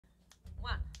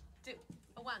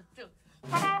1, 2.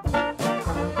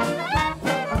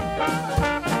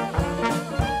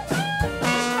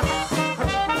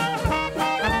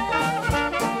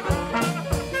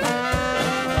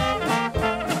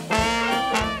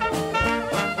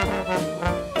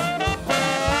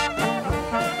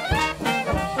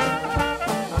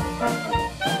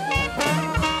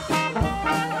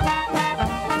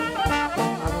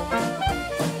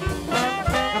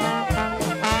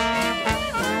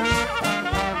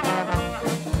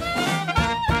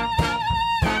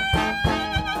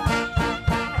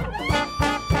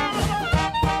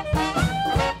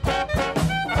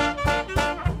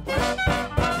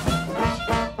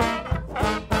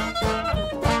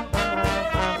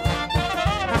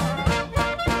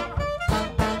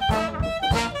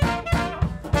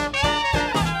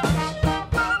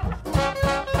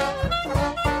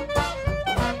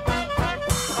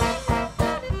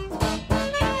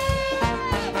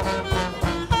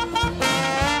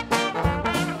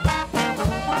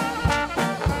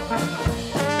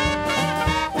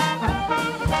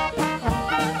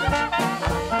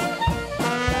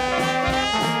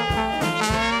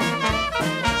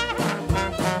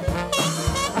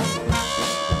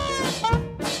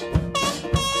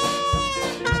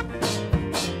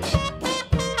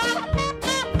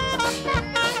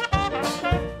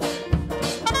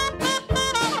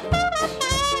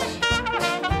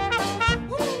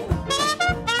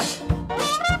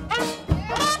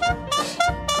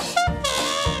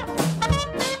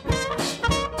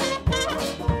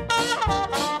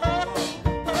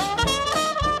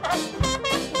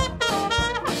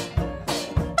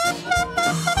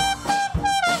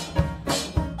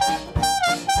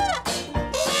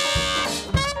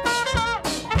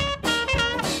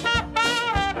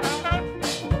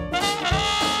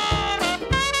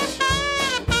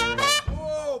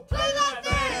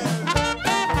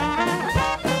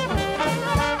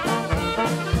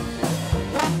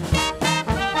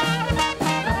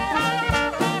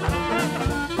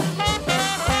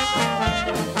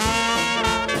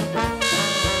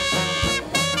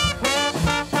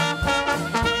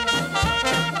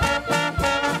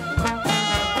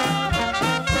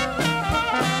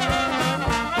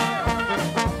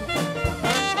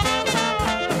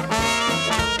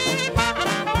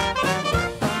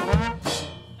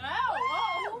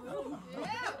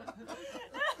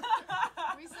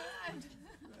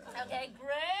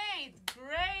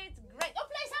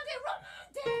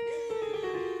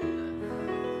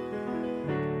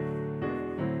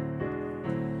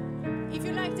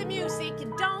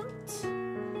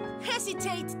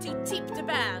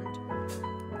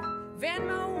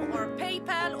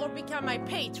 My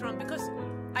patron, because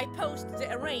I post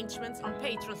the arrangements on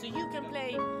Patreon, so you can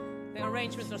play the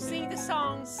arrangements or sing the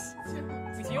songs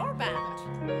with your band.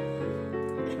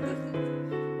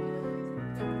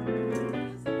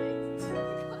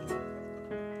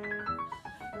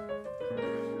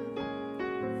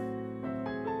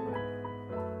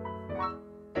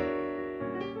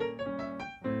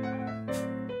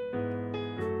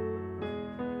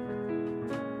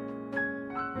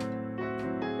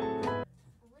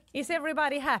 Is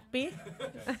everybody happy?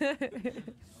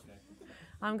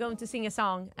 I'm going to sing a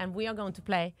song and we are going to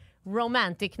play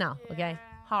romantic now, okay?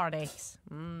 Heartaches.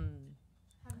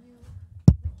 Have you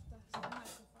ripped up the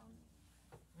microphone?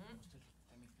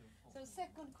 So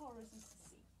second chorus is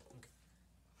C. Okay.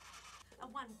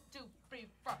 1, 2, 3,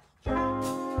 4.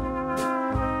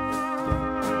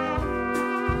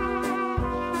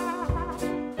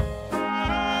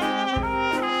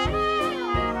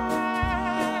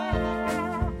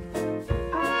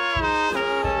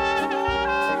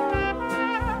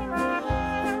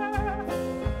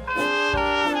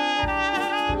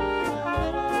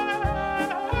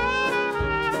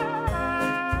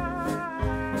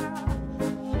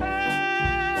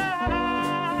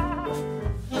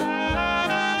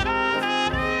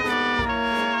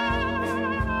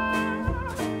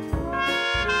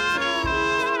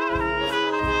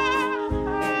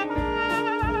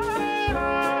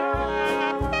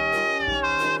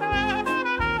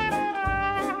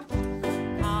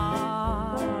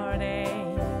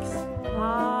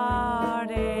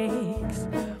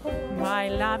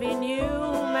 Loving you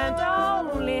meant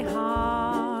only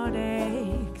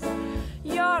heartaches.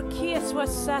 Your kiss was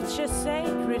such a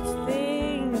sacred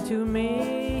thing to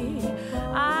me.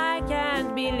 I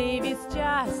can't believe it's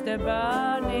just a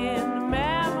burning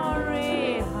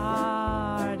memory.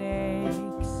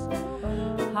 Heartaches,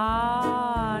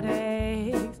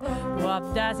 heartaches.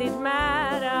 What does it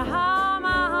matter how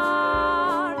my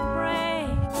heart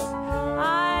breaks?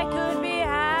 I could be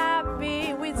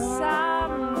happy with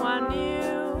someone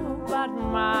new, but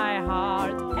my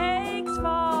heart aches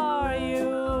for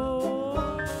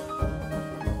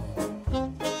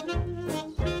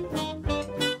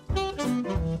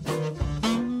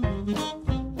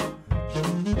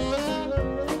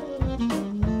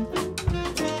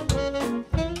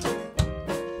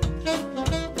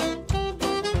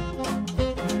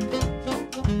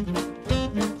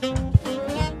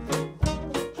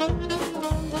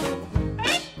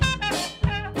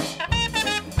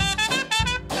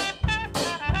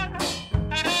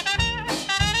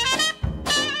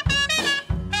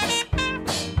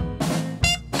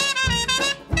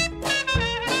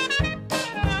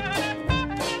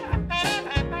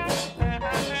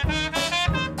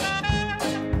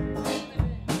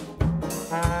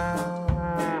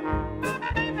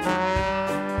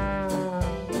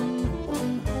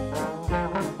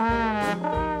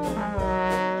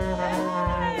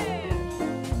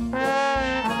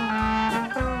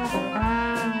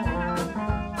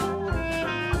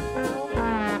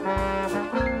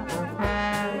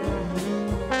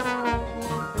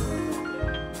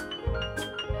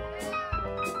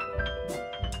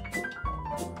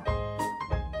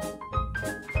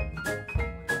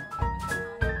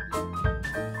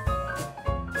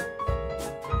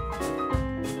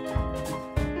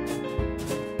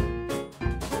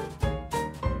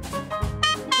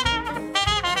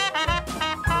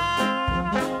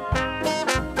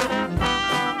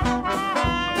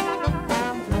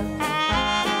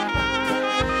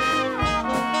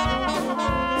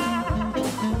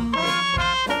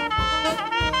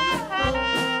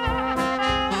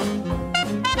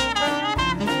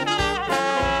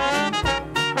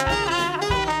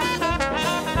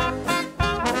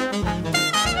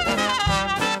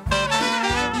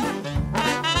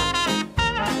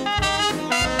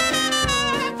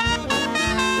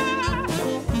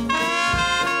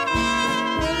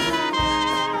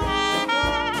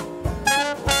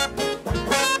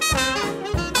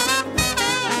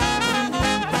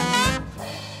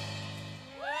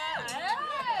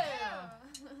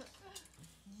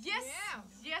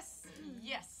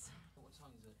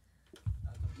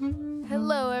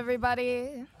Hello,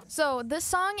 everybody. So this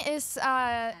song is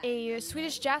a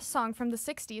Swedish jazz song from the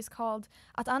 60s called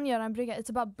Att Angöra en Brygga. It's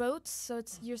about boats, so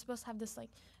you're supposed to have this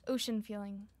like ocean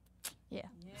feeling. Yeah.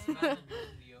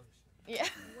 Yeah. 1,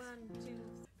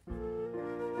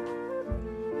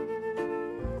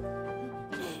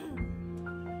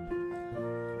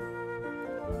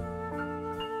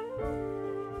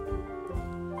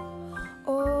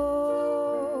 2.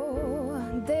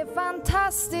 Det är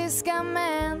fantastiska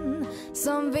män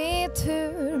som vet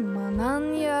hur man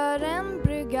angör en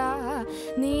brygga.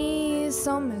 Ni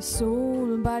som med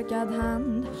solbarkad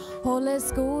hand håller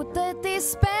skotet i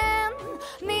spänn.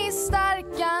 Ni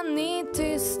starka, ni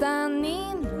tysta,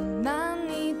 ni lugna,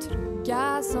 ni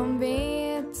trygga som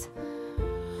vet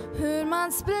hur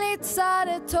man splitsar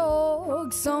ett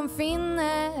tåg som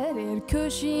finner er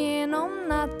kurs genom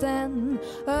natten.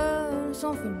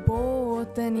 Som för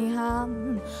båten i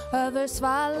hamn över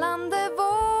svallande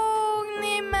våg.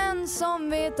 Ni män som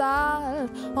vet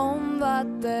allt om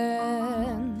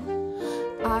vatten.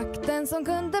 Akten som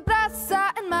kunde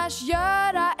brassa en marsch,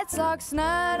 göra ett slag,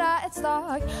 snöra ett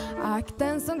stag.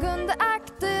 Akten som kunde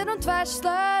akter och tvärs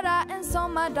slöra en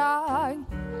sommardag.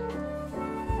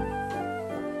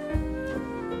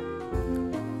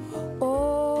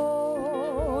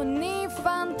 Ni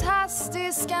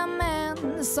fantastiska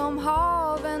män som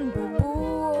haven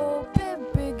bo och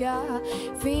bebygga.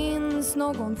 Finns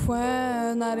någon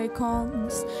skönare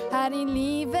konst här i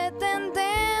livet än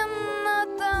den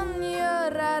att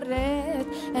angöra rätt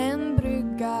en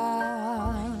brygga.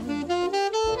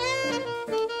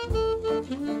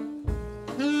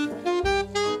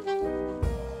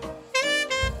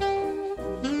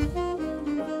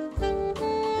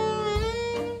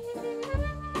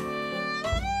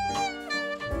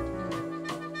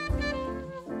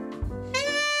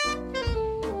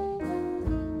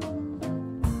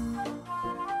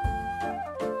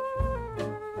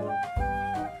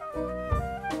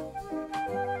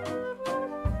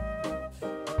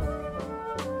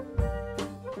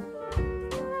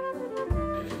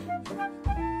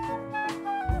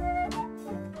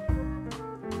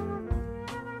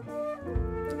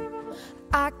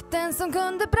 Akten som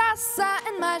kunde brassa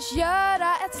en marsch,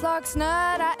 göra ett slag,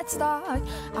 snöra ett stag.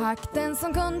 Akten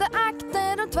som kunde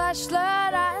akter och tvärs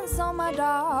slöra en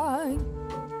sommardag.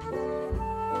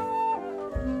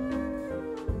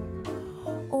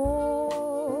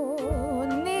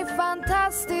 Ni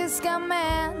fantastiska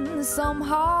män som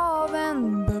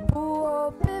haven bebo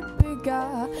och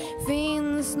bebygga.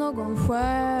 Finns någon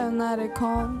skönare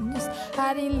konst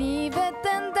här i livet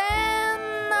än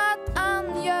den att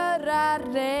angöra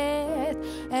rätt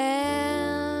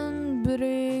en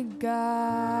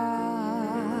brygga.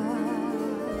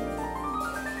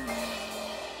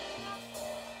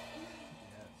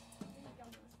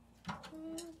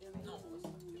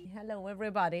 Hello,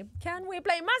 everybody. Can we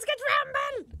play Muskrat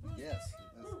Ramble? Yes,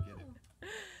 let's get it.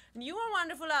 You are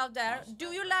wonderful out there. Do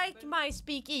you like my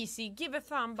Speakeasy? Give a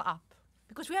thumb up.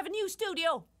 Because we have a new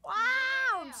studio.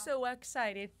 Wow, I'm so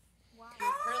excited.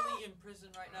 You're currently in prison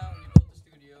right now. You built the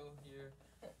studio here.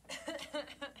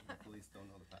 The police don't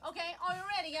know the past. Okay, are you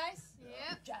ready, guys?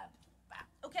 Yeah. Good job.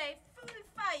 Okay, full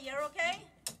fire, okay?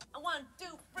 1, 2,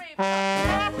 3,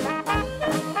 4.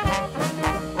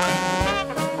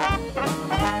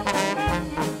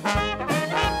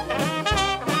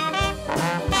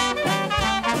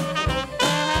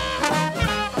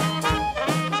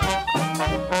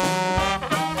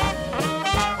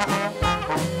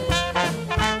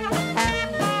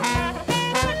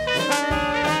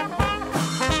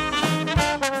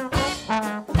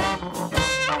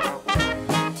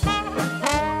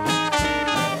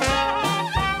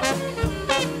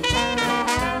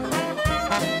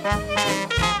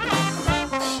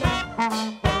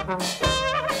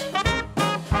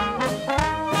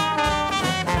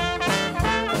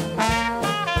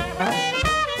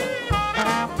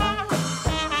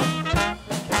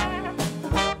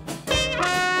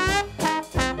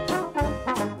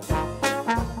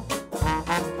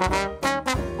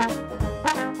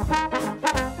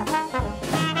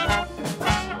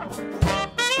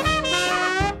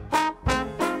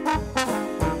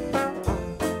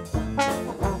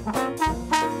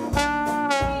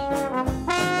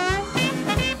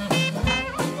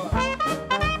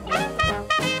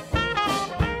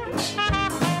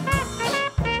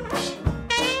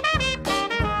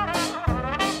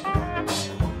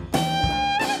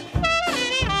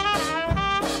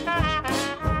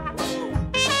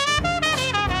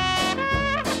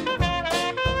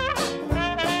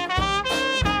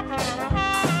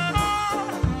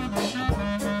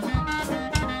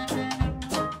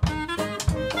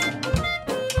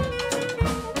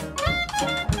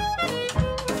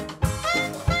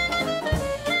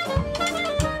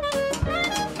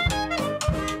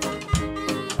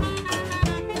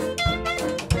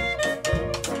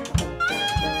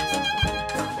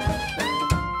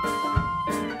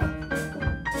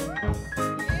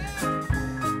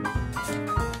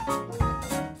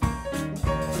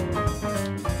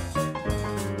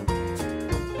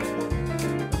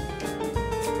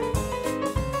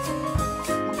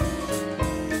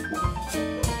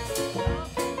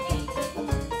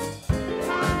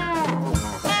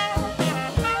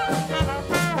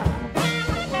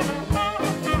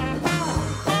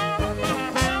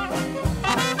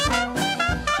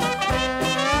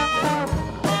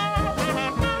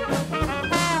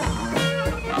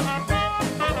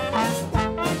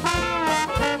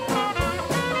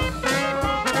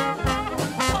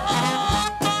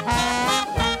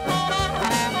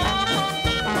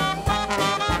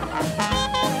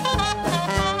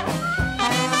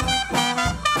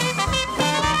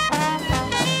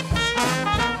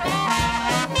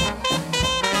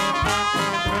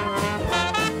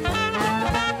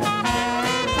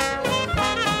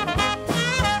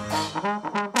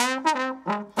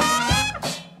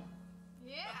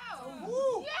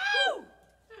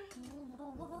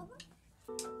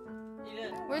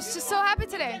 just so happy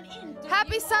today.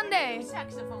 Happy Sunday.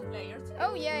 Saxophone player too.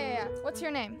 Oh, yeah. What's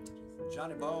your name?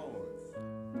 Johhny Bones.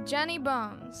 Johhny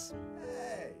Bones.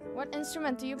 Hey. What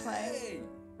instrument do you play? Hey.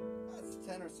 That's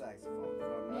tenor saxophone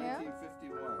from Yeah?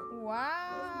 1951.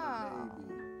 Wow. That's my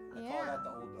baby. I call Yeah. that the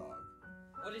old dog.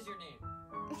 What is your name?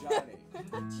 Johnny.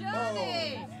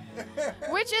 Johnny!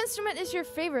 Which instrument is your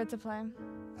favorite to play?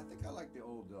 I think I like the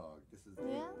old dog. This is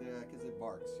Yeah? because it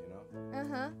barks, you know.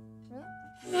 Uh-huh.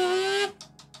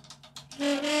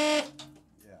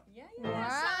 Yeah. Yeah, Wow.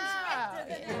 sounds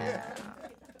better than Yeah.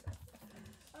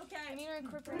 I Okay. need to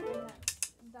incorporate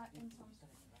that in something.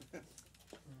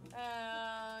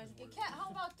 How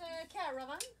about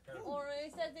Caravan? Or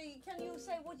is that can you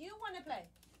say what you want to play?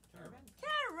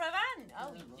 Caravan!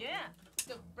 Oh, yeah.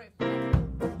 So,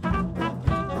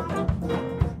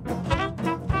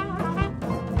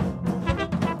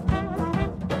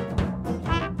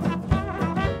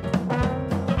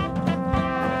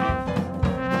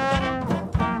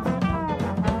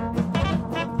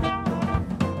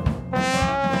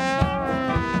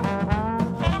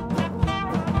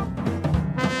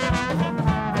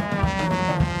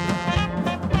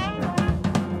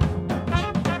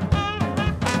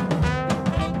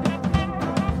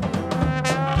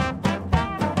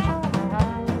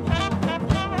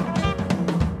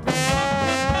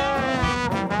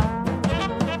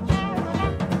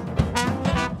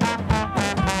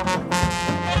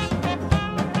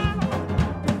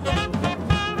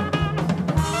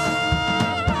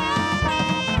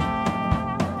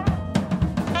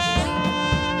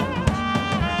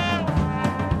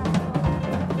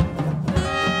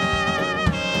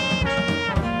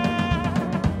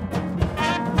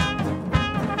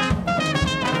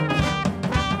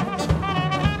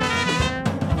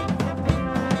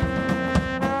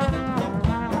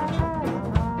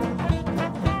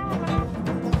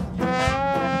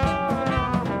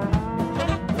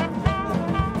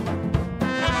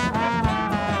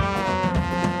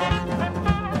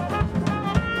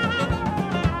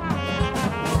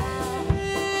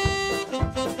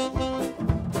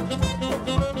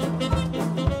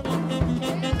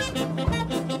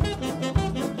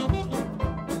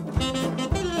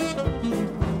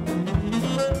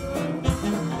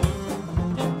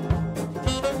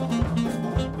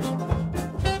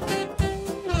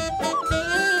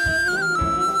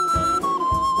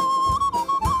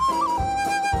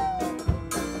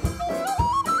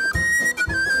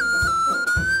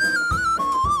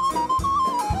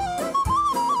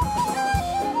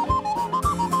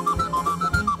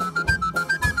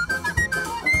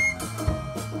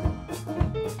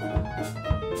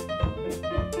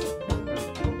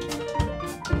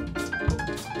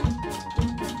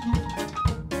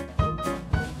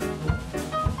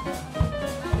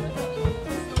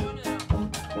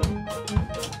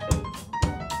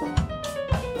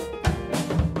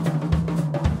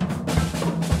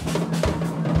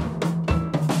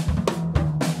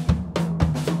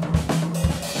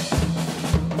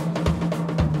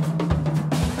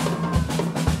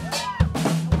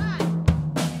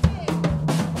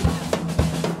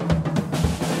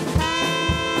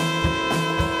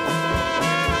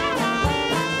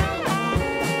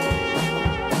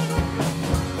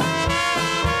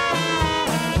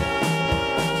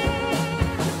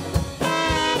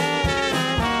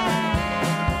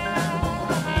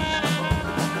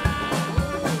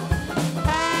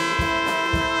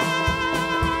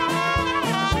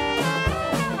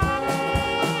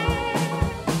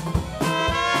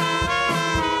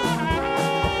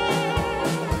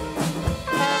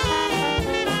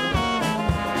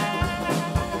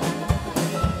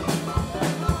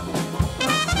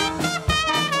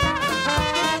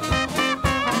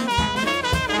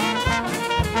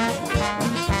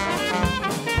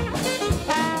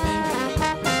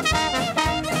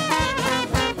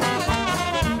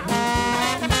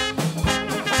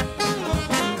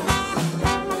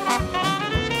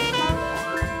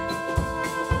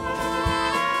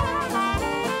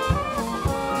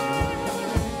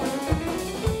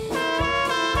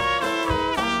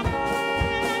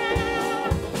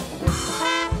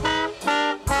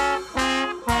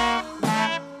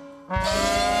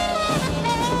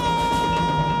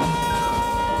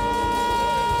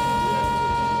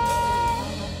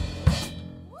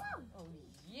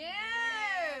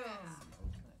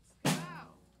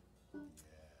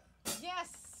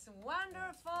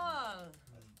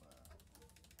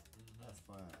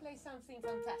 play something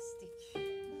fantastic.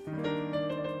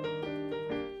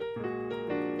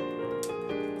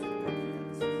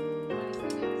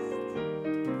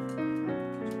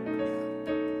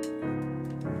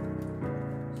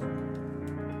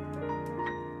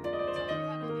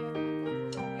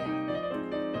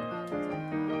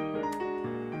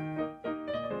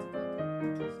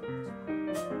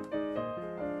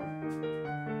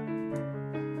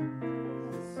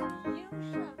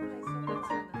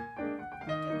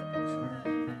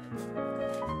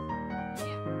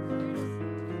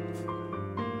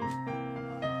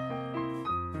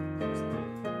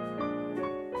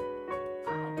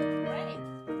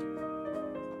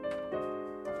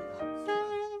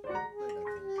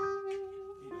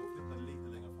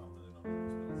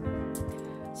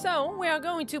 So we are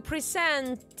going to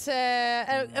present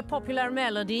a popular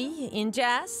melody in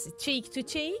jazz, Cheek to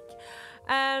Cheek.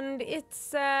 And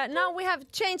it's now we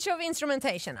have change of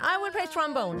instrumentation. I will play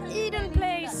trombone, Idun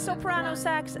plays soprano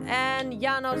sax, and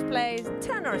Janos plays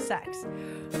tenor sax.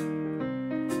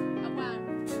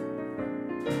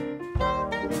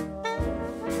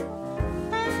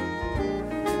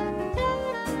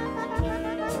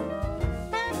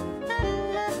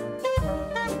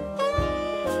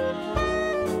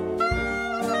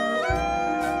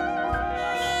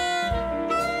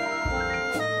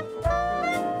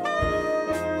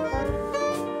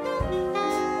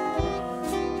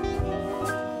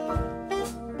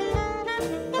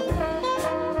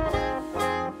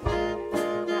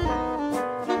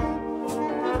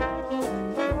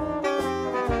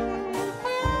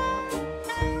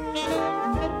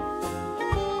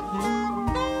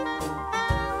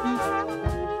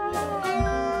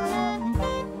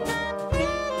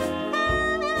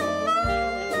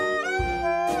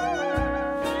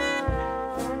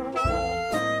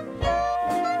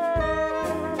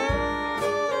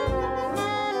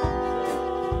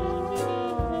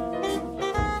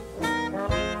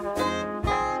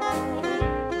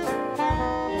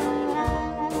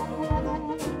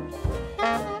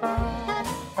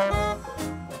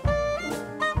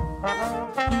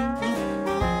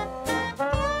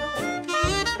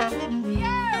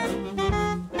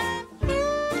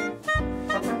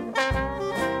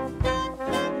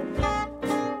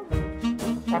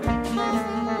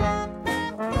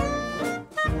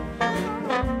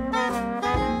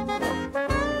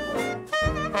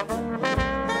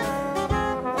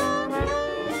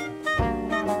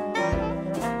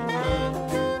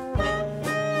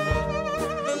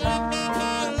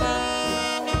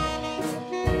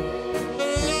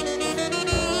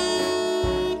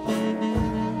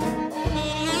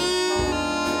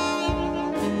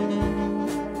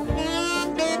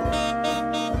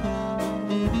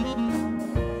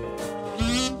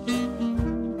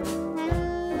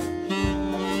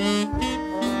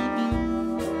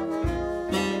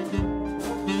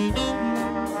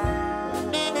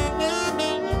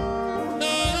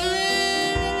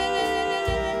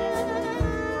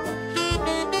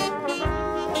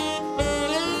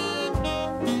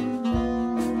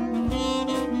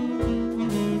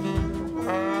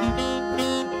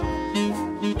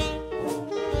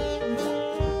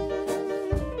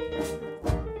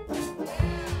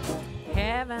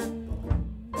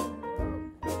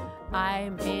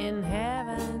 I'm in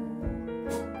heaven,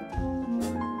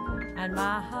 and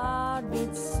my heart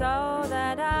beats so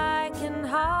that I can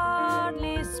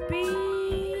hardly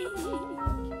speak,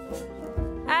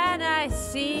 and I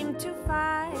seem to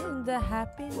find the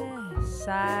happiness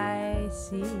I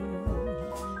see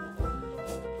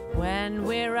when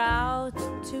we're out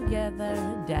together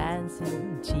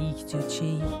dancing cheek to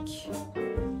cheek.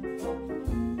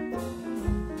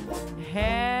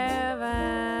 Heaven,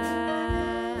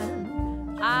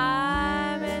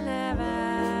 I'm in heaven,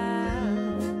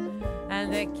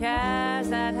 and the cats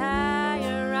that hang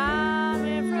around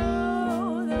me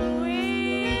through the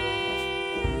week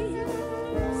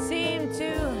seem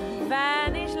to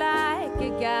vanish like a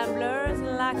gambler's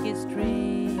lucky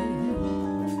streak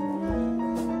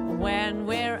when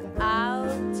we're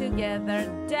out together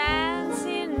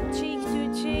dancing cheek to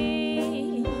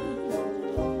cheek.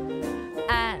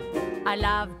 And I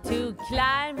love to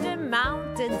climb the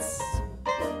mountains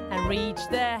and reach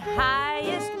the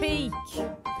highest peak,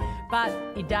 but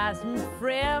it doesn't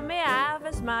thrill me half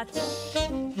as much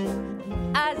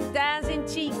as dancing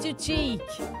cheek to cheek.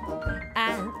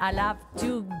 And I love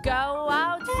to go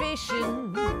out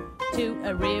fishing to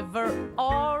a river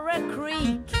or a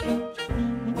creek,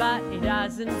 but it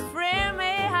doesn't thrill me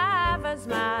half as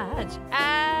much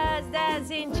as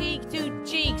dancing cheek to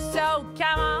cheek. So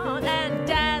come on and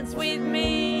dance with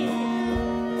me.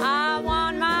 I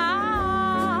want my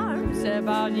arms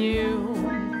about you,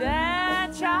 the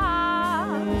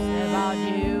charms about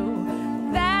you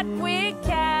that will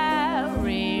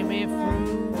carry me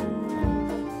through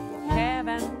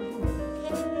heaven.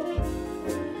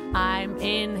 I'm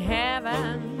in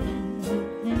heaven,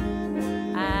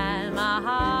 and my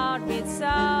heart beats so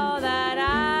that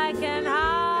I can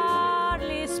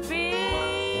hardly speak,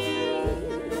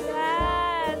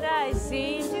 and I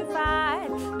seem to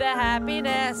find the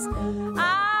happiness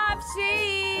I've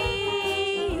seen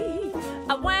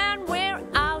when we're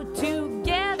out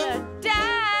together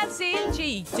dancing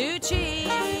cheek to cheek.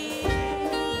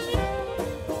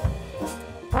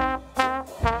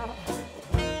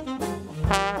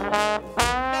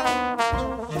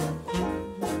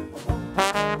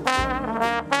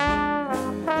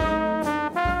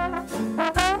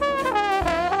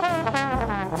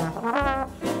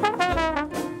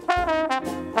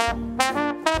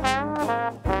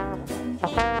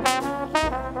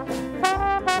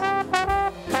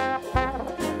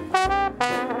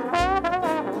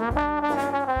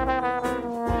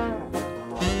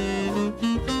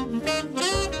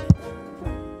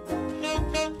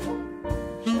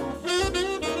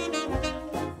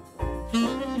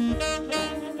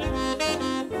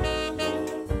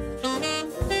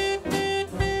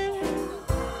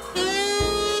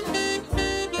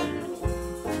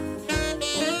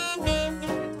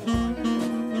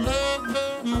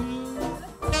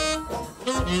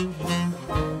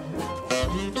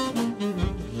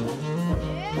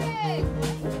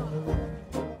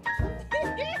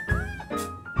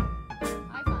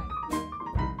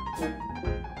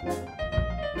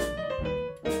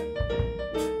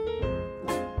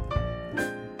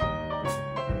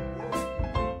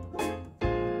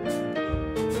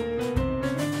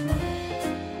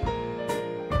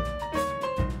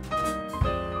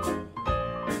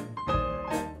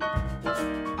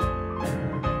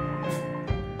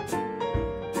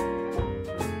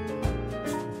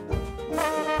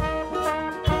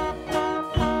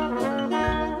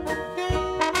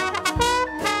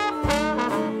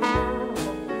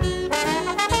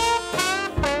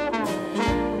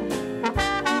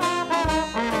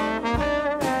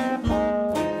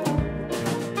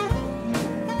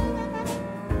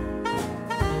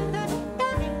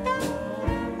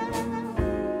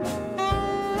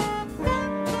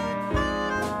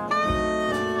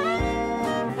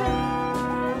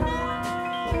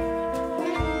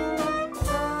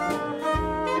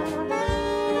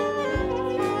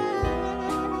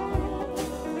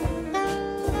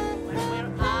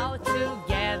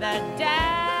 together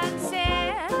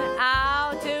dancing,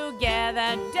 out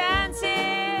together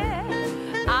dancing,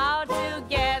 out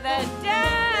together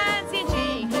dancing,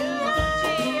 cheek to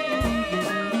cheek.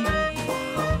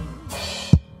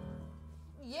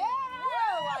 Yeah,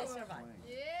 I survived.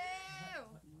 Yeah.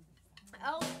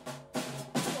 Oh.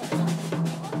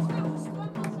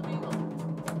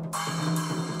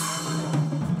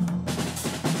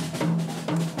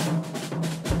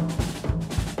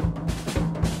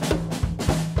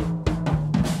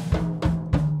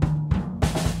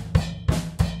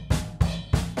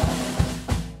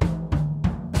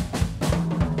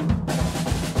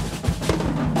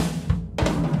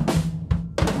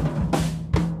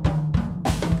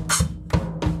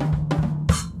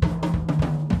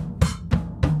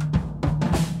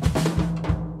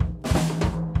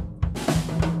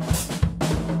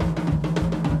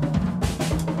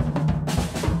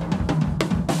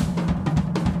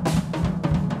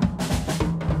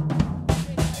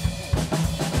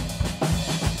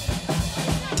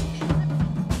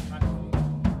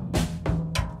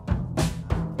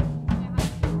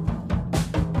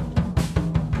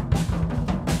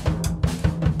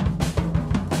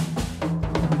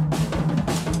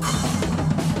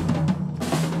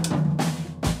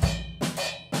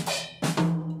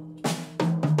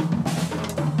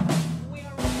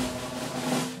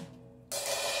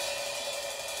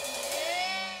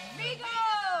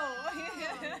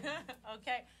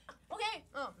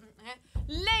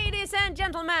 Ladies and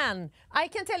gentlemen, I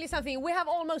can tell you something. We have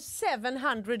almost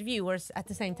 700 viewers at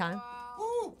the same time.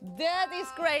 Woo! That is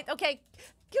great. Okay,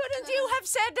 couldn't you have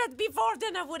said that before?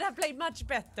 Then I would have played much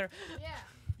better. Yeah.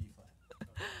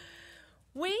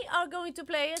 We are going to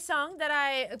play a song that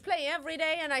I play every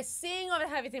day, and I sing or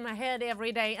have it in my head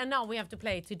every day. And now we have to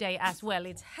play it today as well.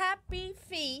 It's Happy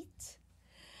Feet.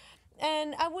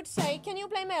 And I would say, can you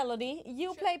play melody?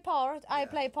 You play part, I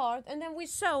play part, and then we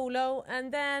solo,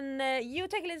 and then you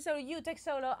take a little solo, you take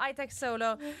solo, I take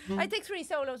solo, I take 3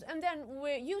 solos, and then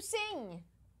you sing.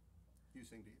 You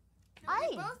sing, do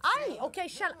you? Okay,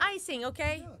 shall I sing,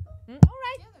 okay? Yeah. All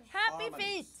right, Happy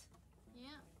Harmonies. Feet. Yeah.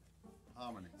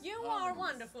 Harmonies. You are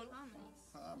wonderful.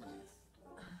 Harmonies.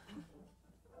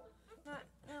 Nej,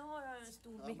 nu har jag en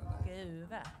stor mycket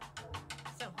över.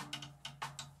 Så.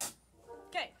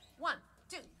 Okej, 1,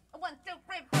 2, 1, 2,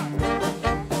 3,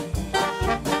 4.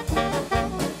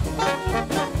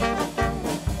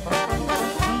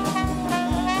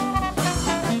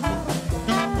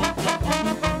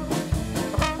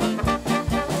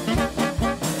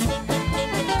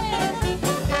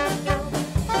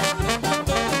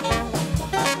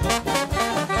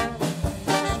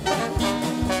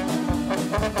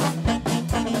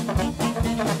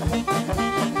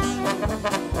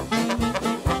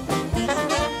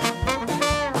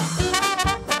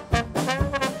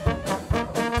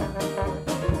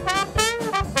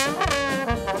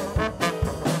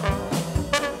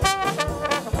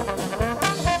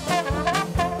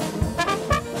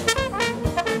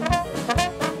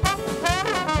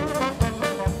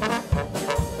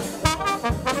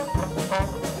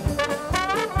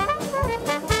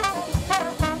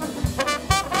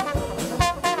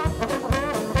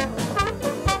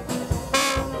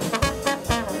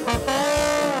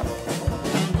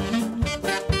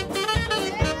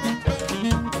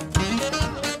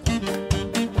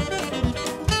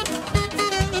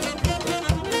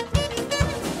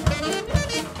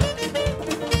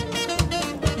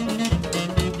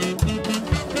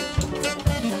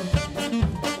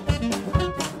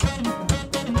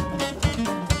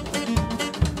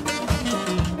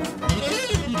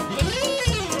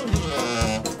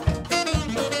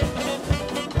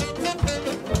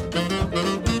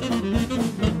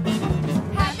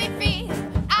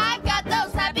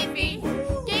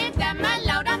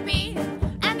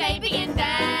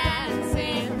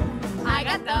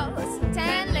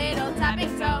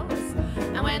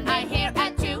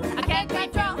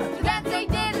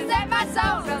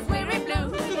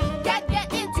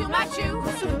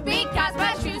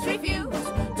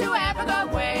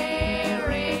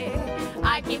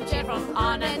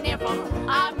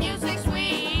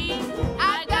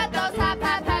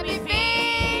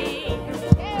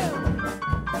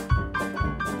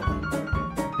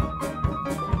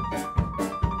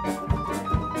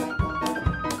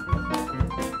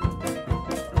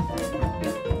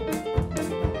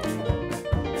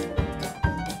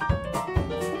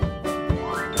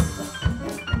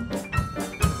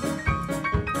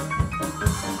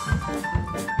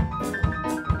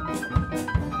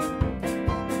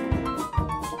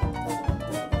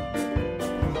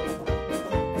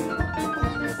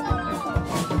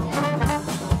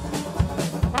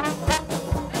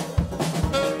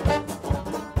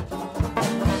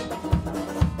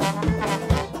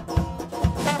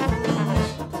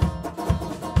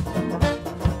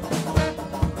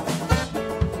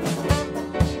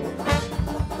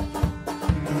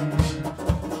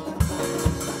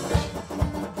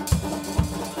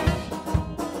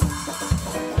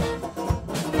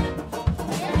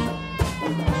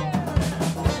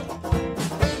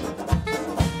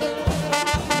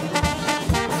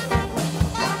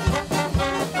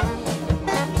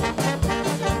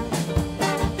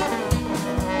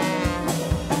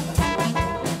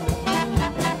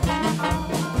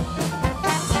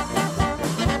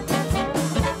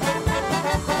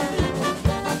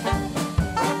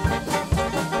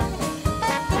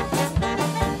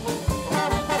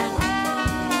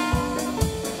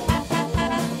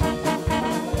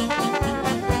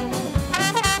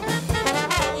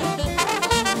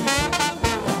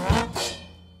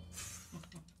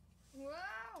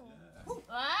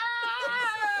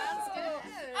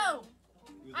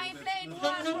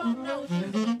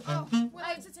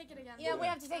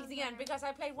 again because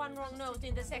I played one wrong note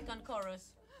in the second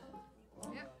chorus.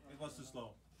 Yeah. It was too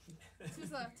slow. Too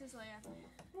slow, yeah.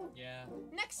 Yeah.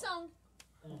 Next song.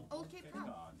 Old Cape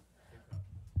Cod.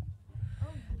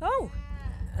 Oh,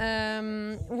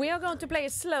 we are going to play a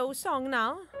slow song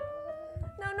now.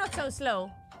 No, not so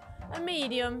slow. A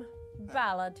medium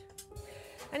ballad.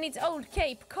 And it's Old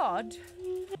Cape Cod.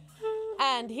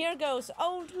 And here goes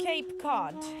Old Cape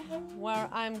Cod, where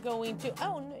I'm going to...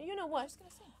 Oh, you know what?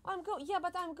 I'm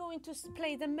going to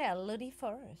play the melody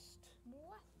first.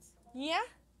 What? Yeah,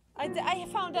 I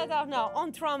found that out now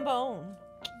on trombone.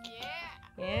 Yeah.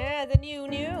 Yeah, the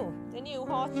new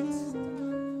hot.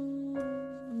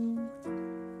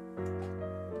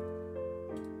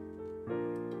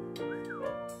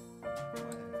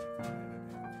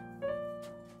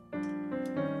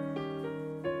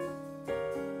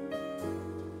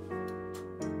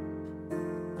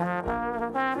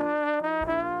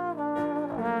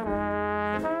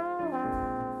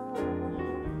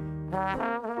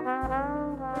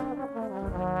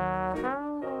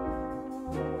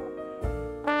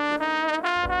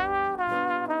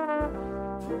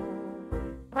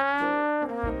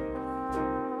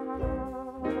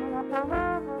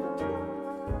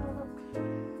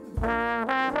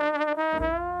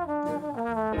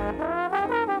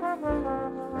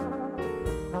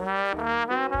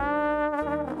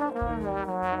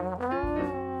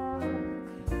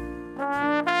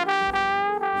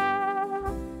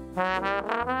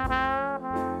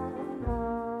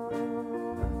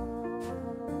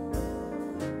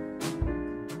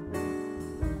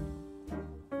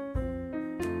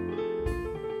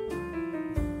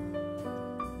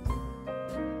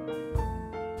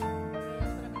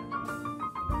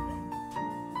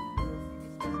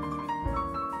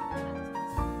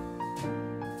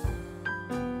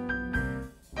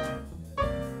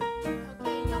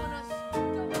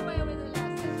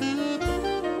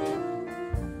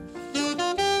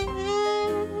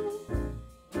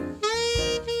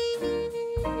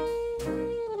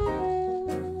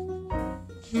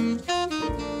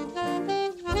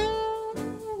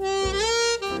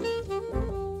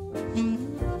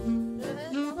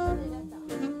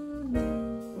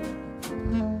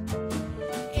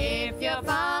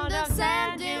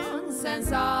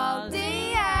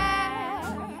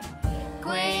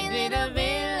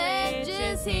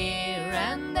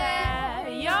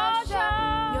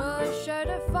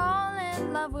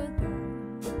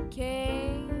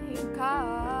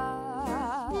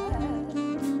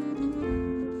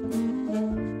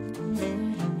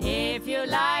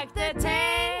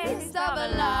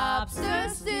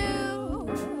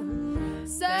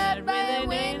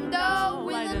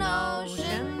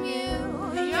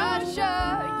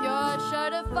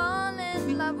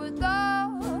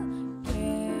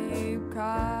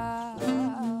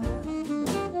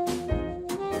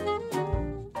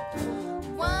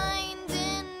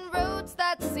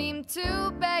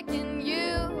 To beckon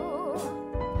you,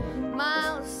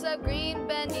 miles of green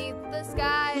beneath the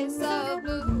skies of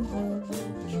blue,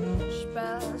 church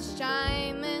bells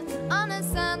chiming on a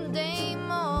Sunday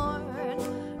morn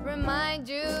remind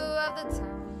you of the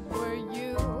time where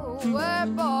you were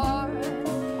born.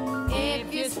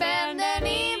 If you spend an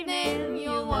evening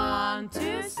you want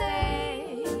to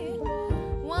stay,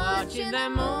 watching the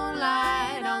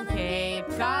moonlight on Cape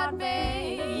Cod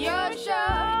Bay, you're sure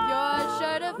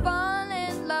to fall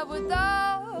in love with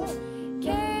old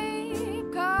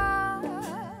Cape Cod.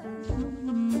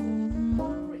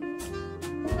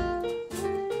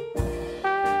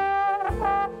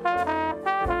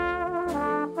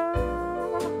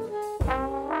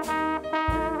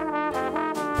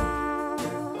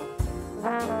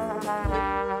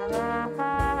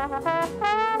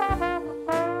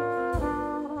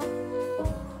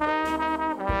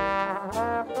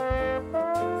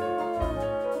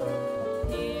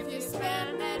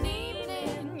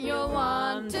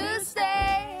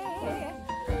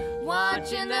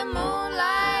 Watching the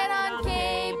moonlight on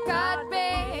Cape Cod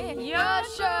Bay, you're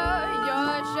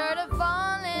sure to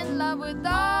fall in love with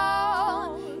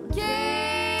old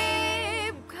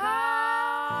Cape Cod.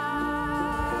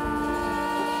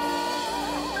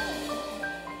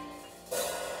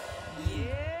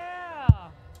 Yeah,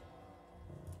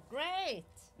 great.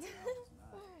 Yeah.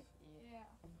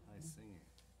 Nice singing.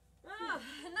 Ah,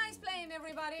 nice playing,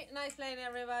 everybody. Nice playing,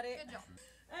 everybody. Good job.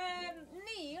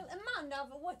 Neil, Manav,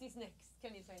 what is next?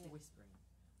 Can you say next? Whispering.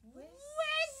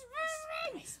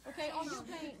 Whispering! Okay, are you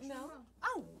playing now?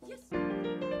 Oh, yes.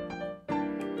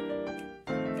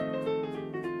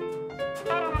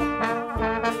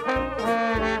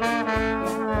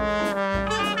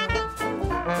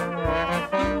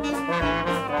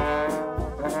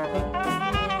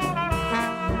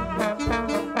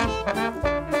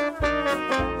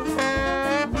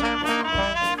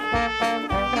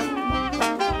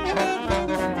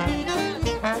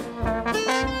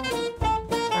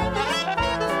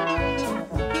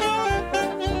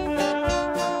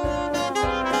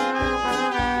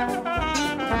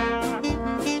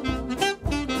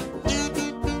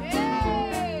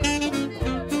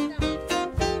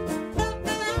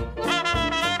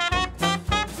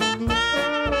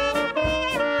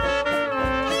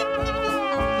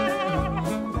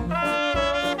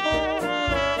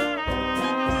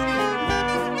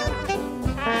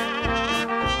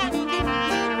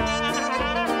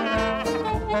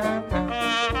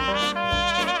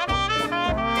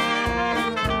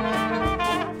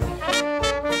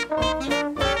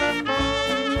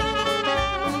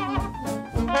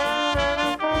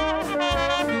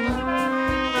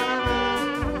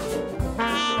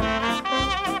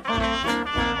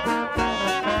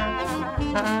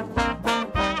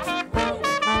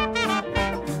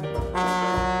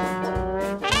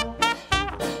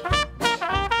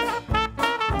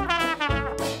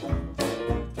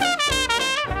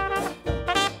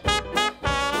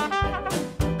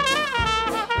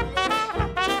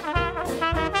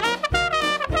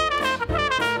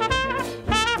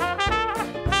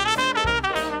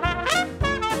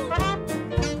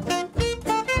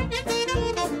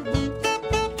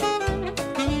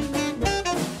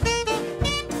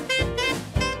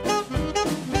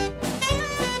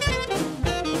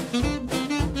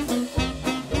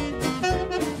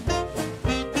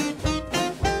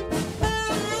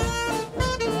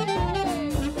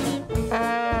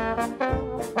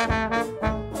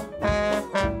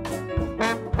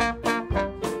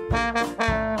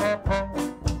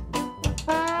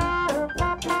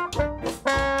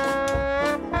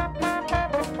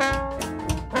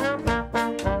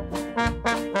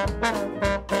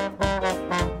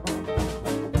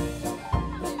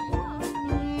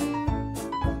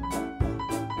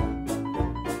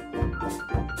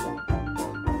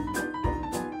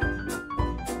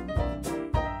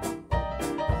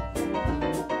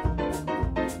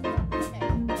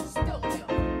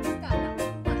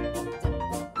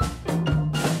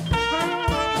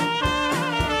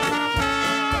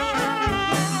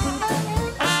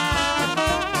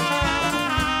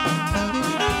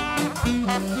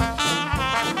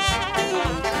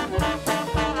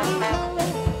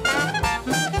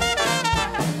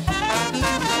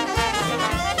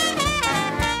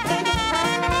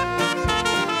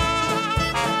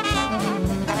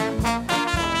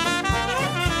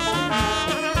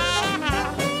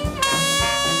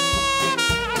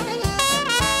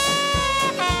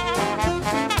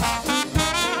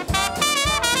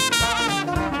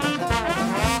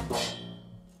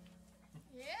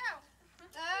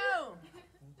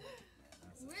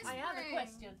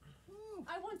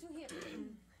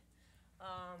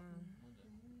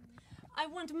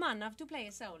 want Manav to play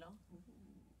a solo.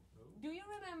 Do you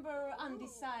remember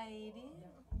Undecided?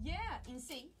 Yeah, in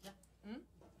C. Yeah. Mm?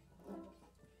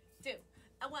 2,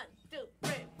 1, 2,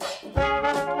 3.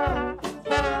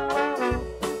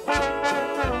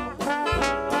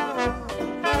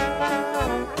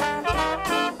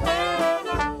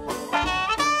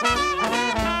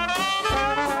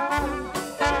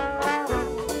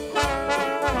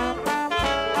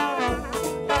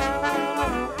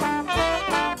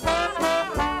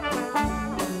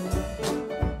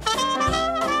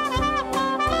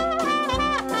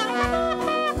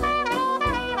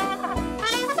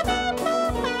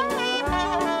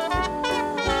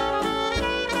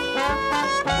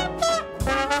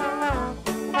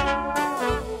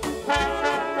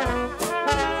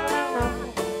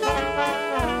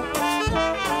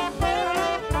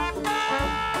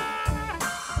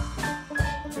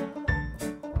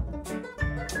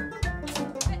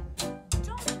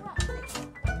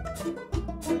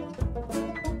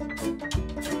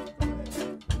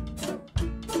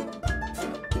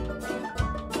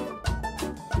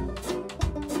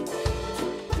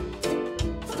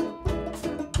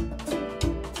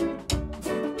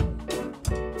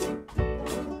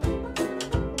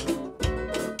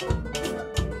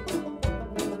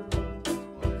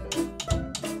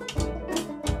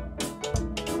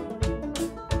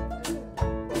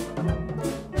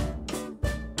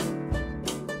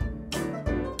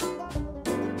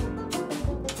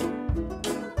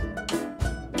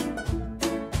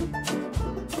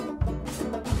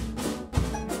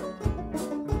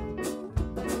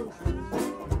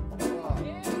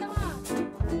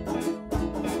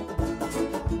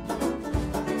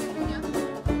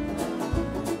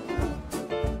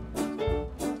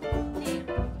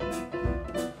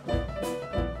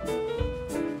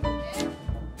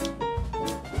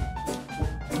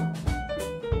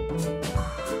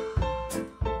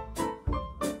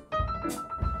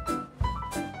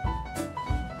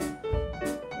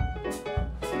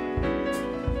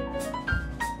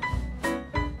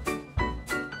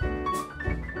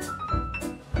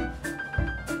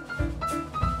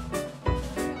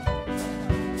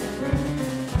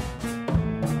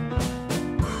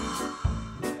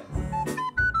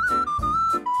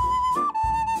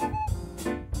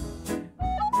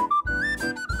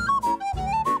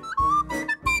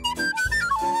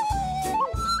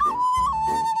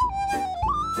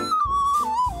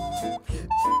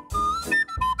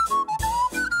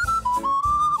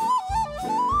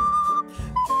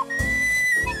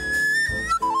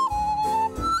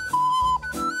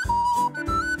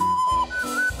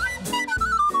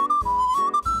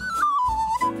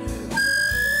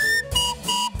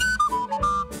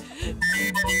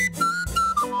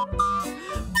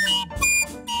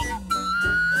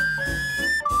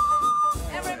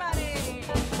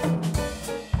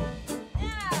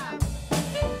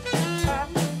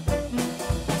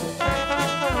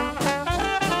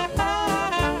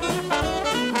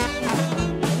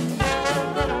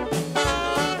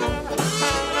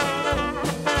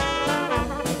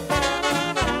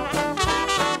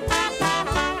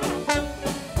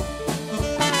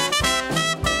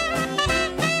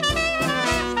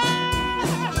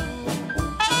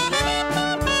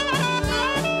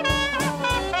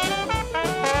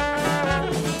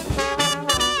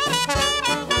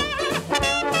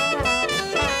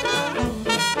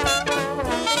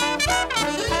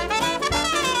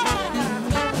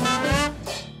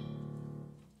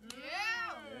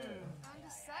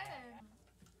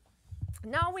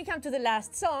 Now we come to the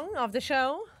last song of the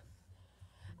show.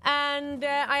 And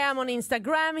I am on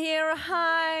Instagram here,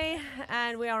 hi,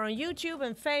 and we are on YouTube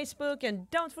and Facebook, and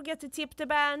don't forget to tip the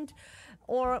band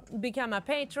or become a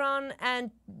patron,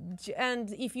 and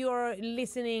if you are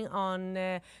listening on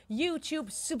YouTube,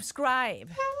 subscribe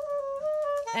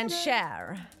and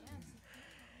share.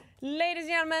 Ladies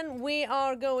and gentlemen, we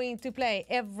are going to play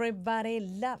Everybody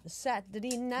Loves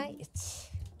Saturday Night.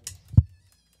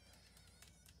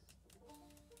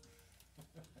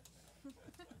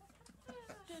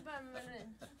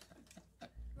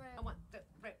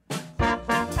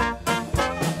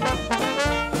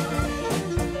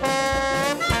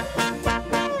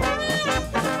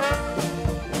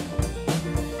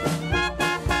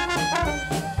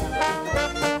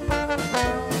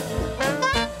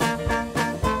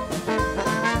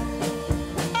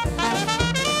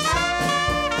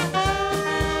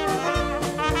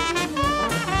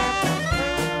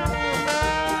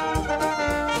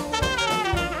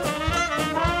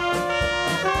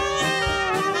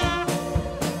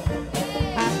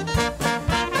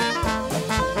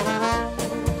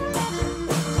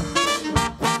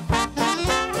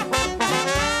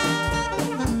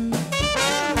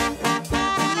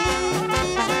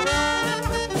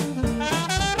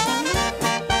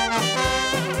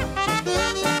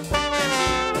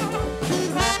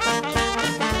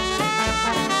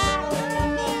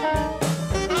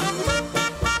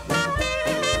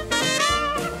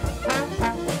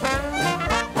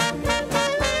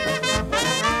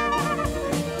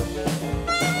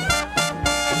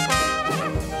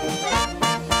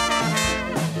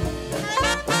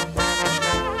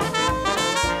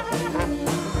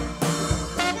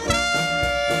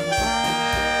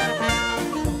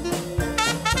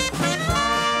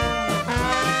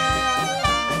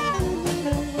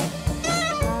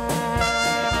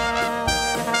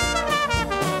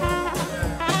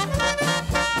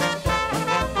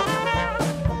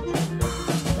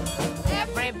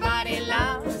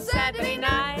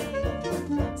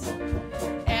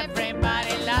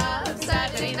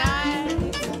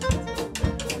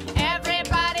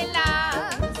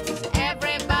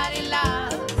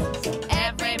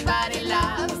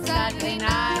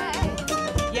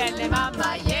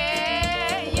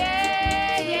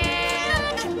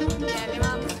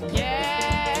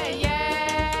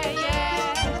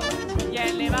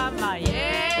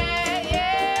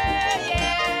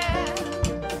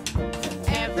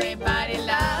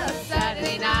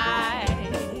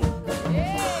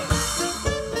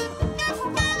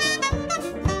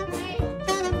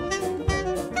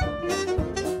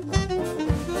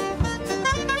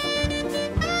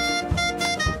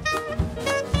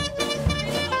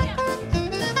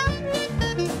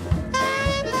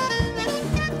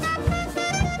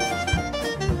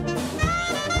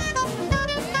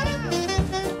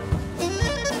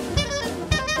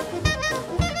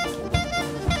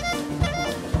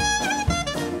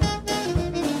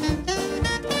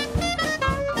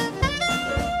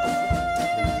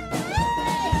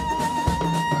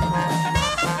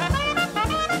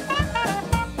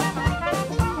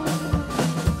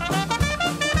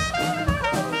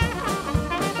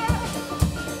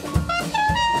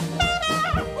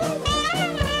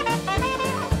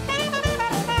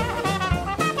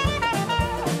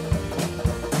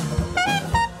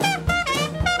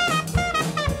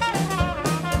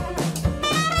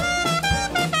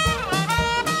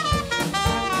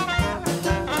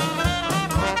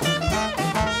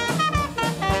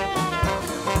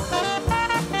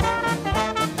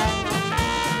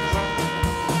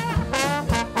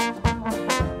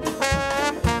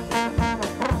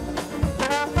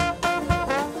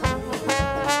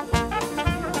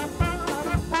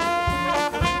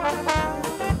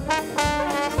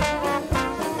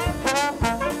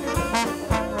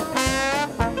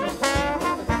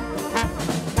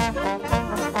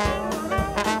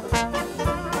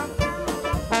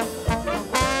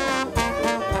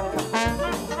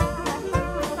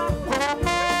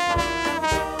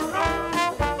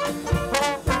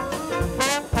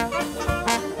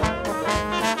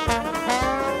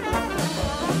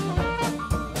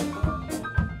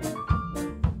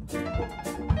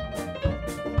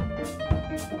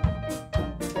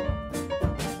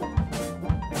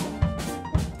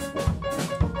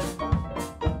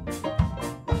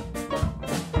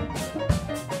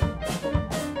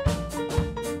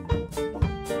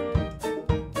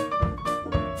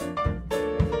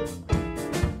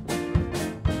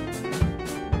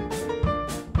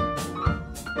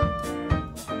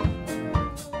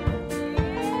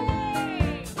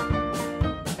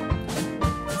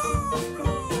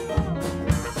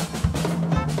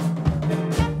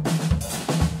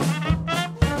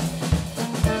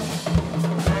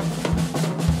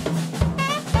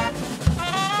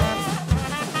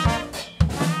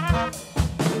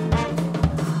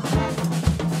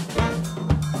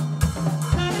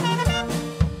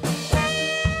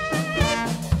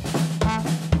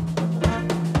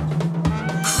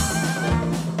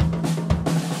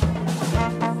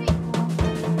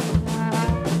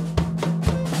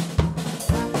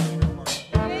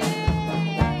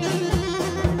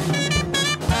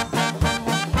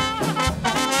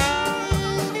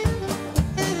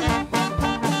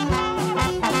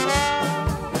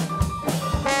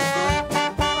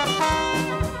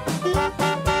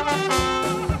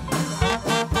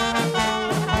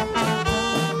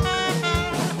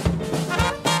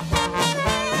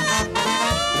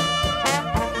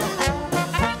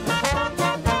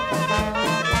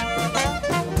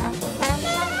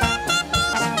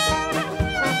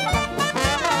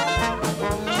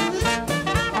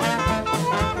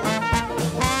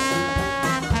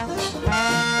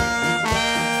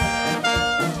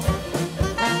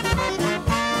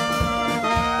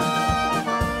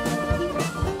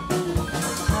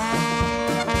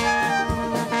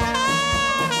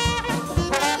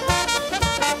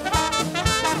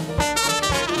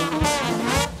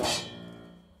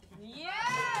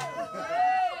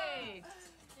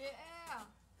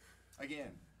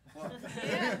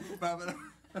 have it.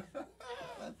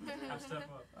 Step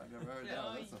up. I never heard that.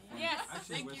 That's a fun. Yes.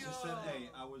 Actually, Thank when she you. said A,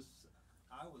 I was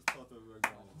thought that we were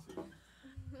going to.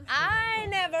 I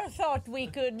never thought we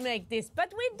could make this,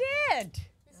 but we did.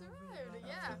 It's alright.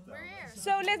 Yeah, we're here.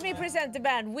 So let me present the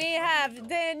band. We have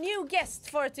the new guest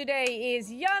for today is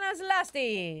Jonas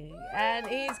Lustig, and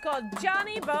he's called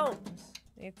Johhny Bones.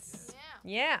 It's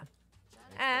yeah.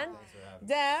 And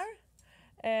there,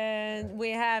 and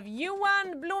we have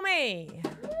Johan Blome,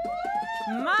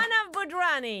 Manav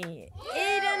Budhrani,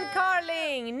 Idun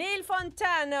Carling,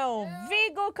 Fontano,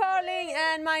 Viggo Carling,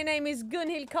 and my name is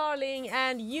Gunhild Carling,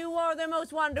 and you are the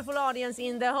most wonderful audience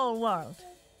in the whole world.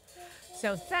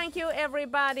 So thank you,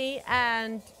 everybody,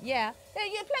 and yeah,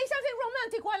 you play something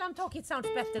romantic while I'm talking. It sounds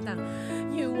better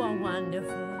than you are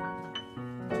wonderful.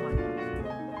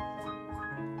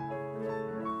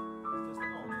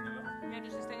 Ja,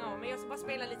 du ska stänga av, men jag ska bara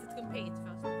spela lite trumpet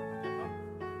först.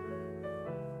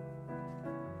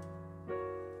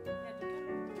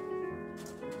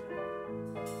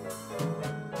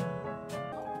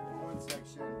 Horn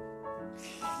section.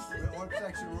 The horn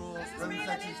section rules. Rhythm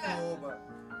section's cool, but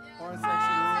horn section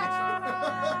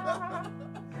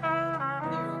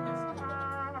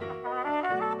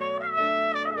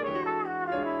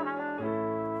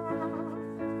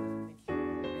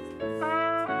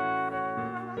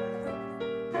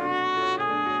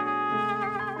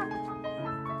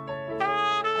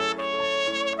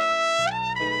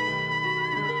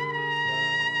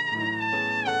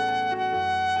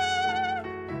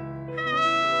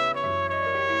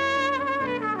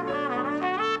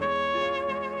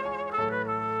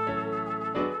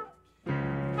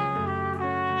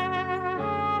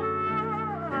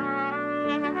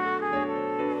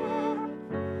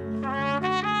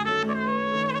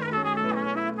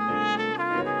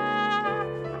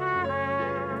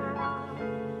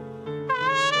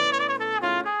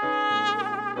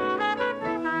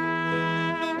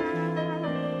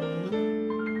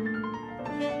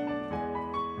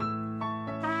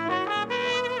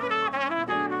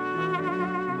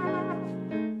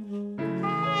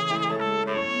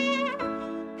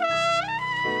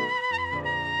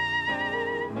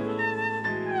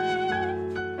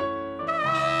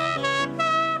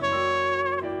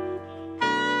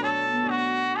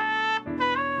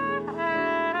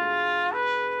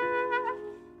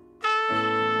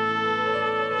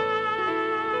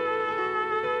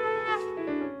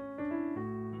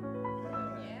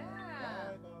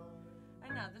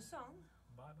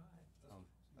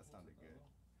That sounded good.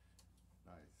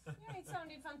 Nice. Yeah, it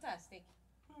sounded fantastic.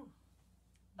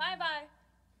 Bye bye.